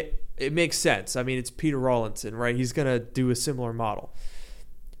 It makes sense. I mean, it's Peter Rawlinson, right? He's going to do a similar model.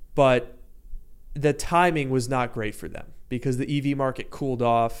 But the timing was not great for them because the EV market cooled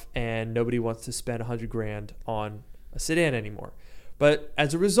off and nobody wants to spend $100,000 on a sedan anymore. But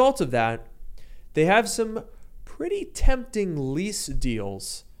as a result of that, they have some pretty tempting lease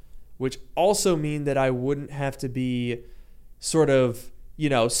deals, which also mean that I wouldn't have to be sort of, you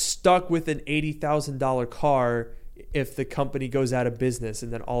know, stuck with an $80,000 car if the company goes out of business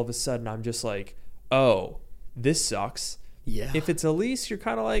and then all of a sudden I'm just like, oh, this sucks. Yeah. If it's a lease, you're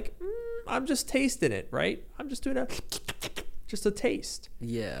kind of like, I'm just tasting it, right? I'm just doing just a taste.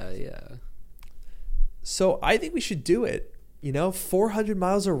 Yeah. So I think we should do it. You know, 400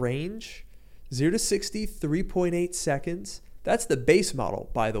 miles of range, 0 to 60, 3.8 seconds. That's the base model,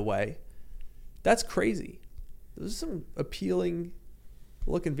 by the way. That's crazy. Those are some appealing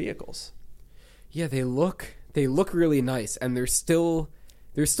looking vehicles. Yeah, they look really nice, and they're still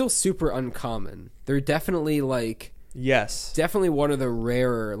super uncommon. They're definitely definitely one of the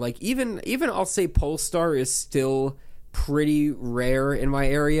rarer. Like even I'll say Polestar is still pretty rare in my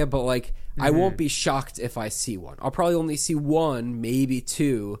area, but like I won't be shocked if I see one. I'll probably only see one, maybe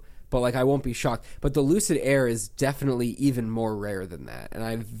two, but like I won't be shocked. But the Lucid Air is definitely even more rare than that, and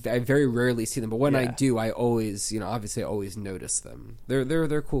I very rarely see them. But when I do, I always, obviously I always notice them.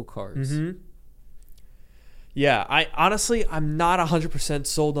 They're cool cars. Mm-hmm. Yeah, I'm not 100%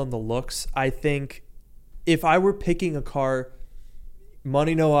 sold on the looks. I think if I were picking a car,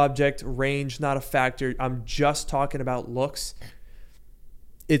 money no object, range not a factor, I'm just talking about looks,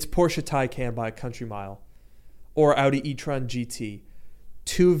 it's Porsche Taycan by a country mile or Audi e-tron GT.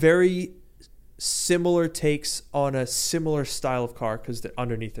 Two very similar takes on a similar style of car because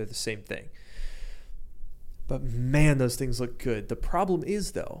underneath they're the same thing. But man, those things look good. The problem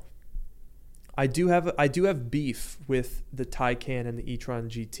is, though, I do have beef with the Taycan and the e-tron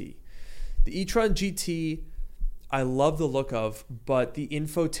GT. The e-tron GT, I love the look of, but the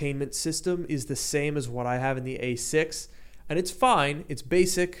infotainment system is the same as what I have in the A6, And it's fine. It's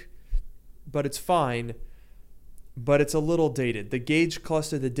basic, but it's fine. But it's a little dated. The gauge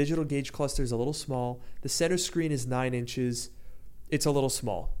cluster, the digital gauge cluster is a little small. The center screen is 9 inches. It's a little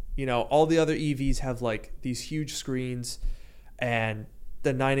small. You know, all the other EVs have like these huge screens, and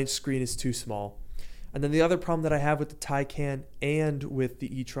the 9-inch screen is too small. And then the other problem that I have with the Taycan and with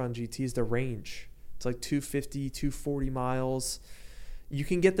the e-tron GT is the range. It's like 250, 240 miles. You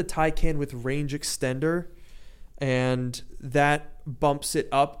can get the Taycan with range extender, and that bumps it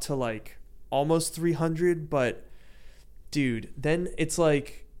up to like almost 300. But dude, then it's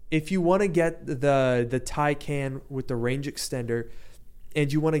like if you want to get the Taycan with the range extender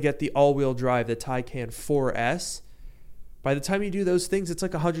and you want to get the all-wheel drive, the Taycan 4S, by the time you do those things, it's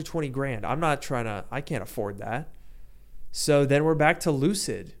like 120 grand. I can't afford that. So then we're back to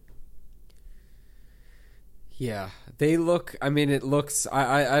Lucid. Yeah, they look, I mean, it looks,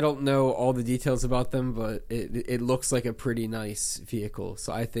 I don't know all the details about them, but it looks like a pretty nice vehicle.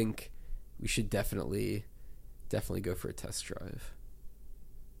 So I think we should definitely go for a test drive.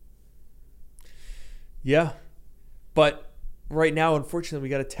 Yeah. But right now, unfortunately, we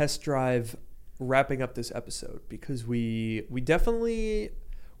got a test drive wrapping up this episode because we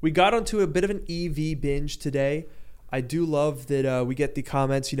got onto a bit of an EV binge today. I do love that we get the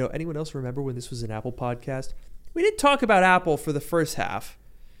comments. You know, anyone else remember when this was an Apple podcast? We did talk about Apple for the first half,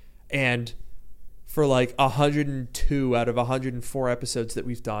 and for like 102 out of 104 episodes that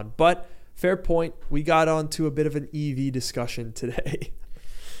we've done. But fair point, we got onto a bit of an EV discussion today.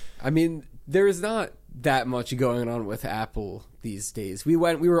 I mean, there is not that much going on with Apple these days. We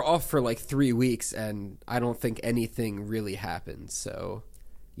were off for like 3 weeks, and I don't think anything really happened. So,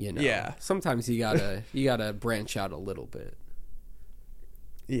 you know, yeah. Sometimes you gotta branch out a little bit.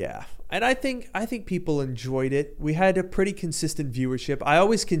 Yeah, and I think people enjoyed it. We had a pretty consistent viewership. I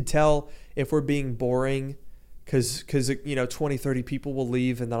always can tell if we're being boring, because 20, 30 people will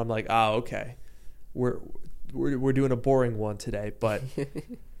leave, and then I'm like, oh, okay, we're doing a boring one today, but.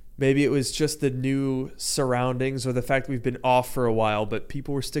 Maybe it was just the new surroundings or the fact that we've been off for a while, but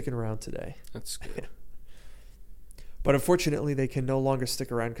people were sticking around today. That's good. But unfortunately, they can no longer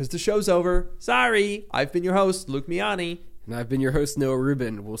stick around because the show's over. Sorry. I've been your host, Luke Miani. And I've been your host, Noah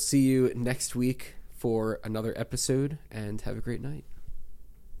Rubin. We'll see you next week for another episode, and have a great night.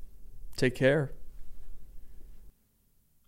 Take care.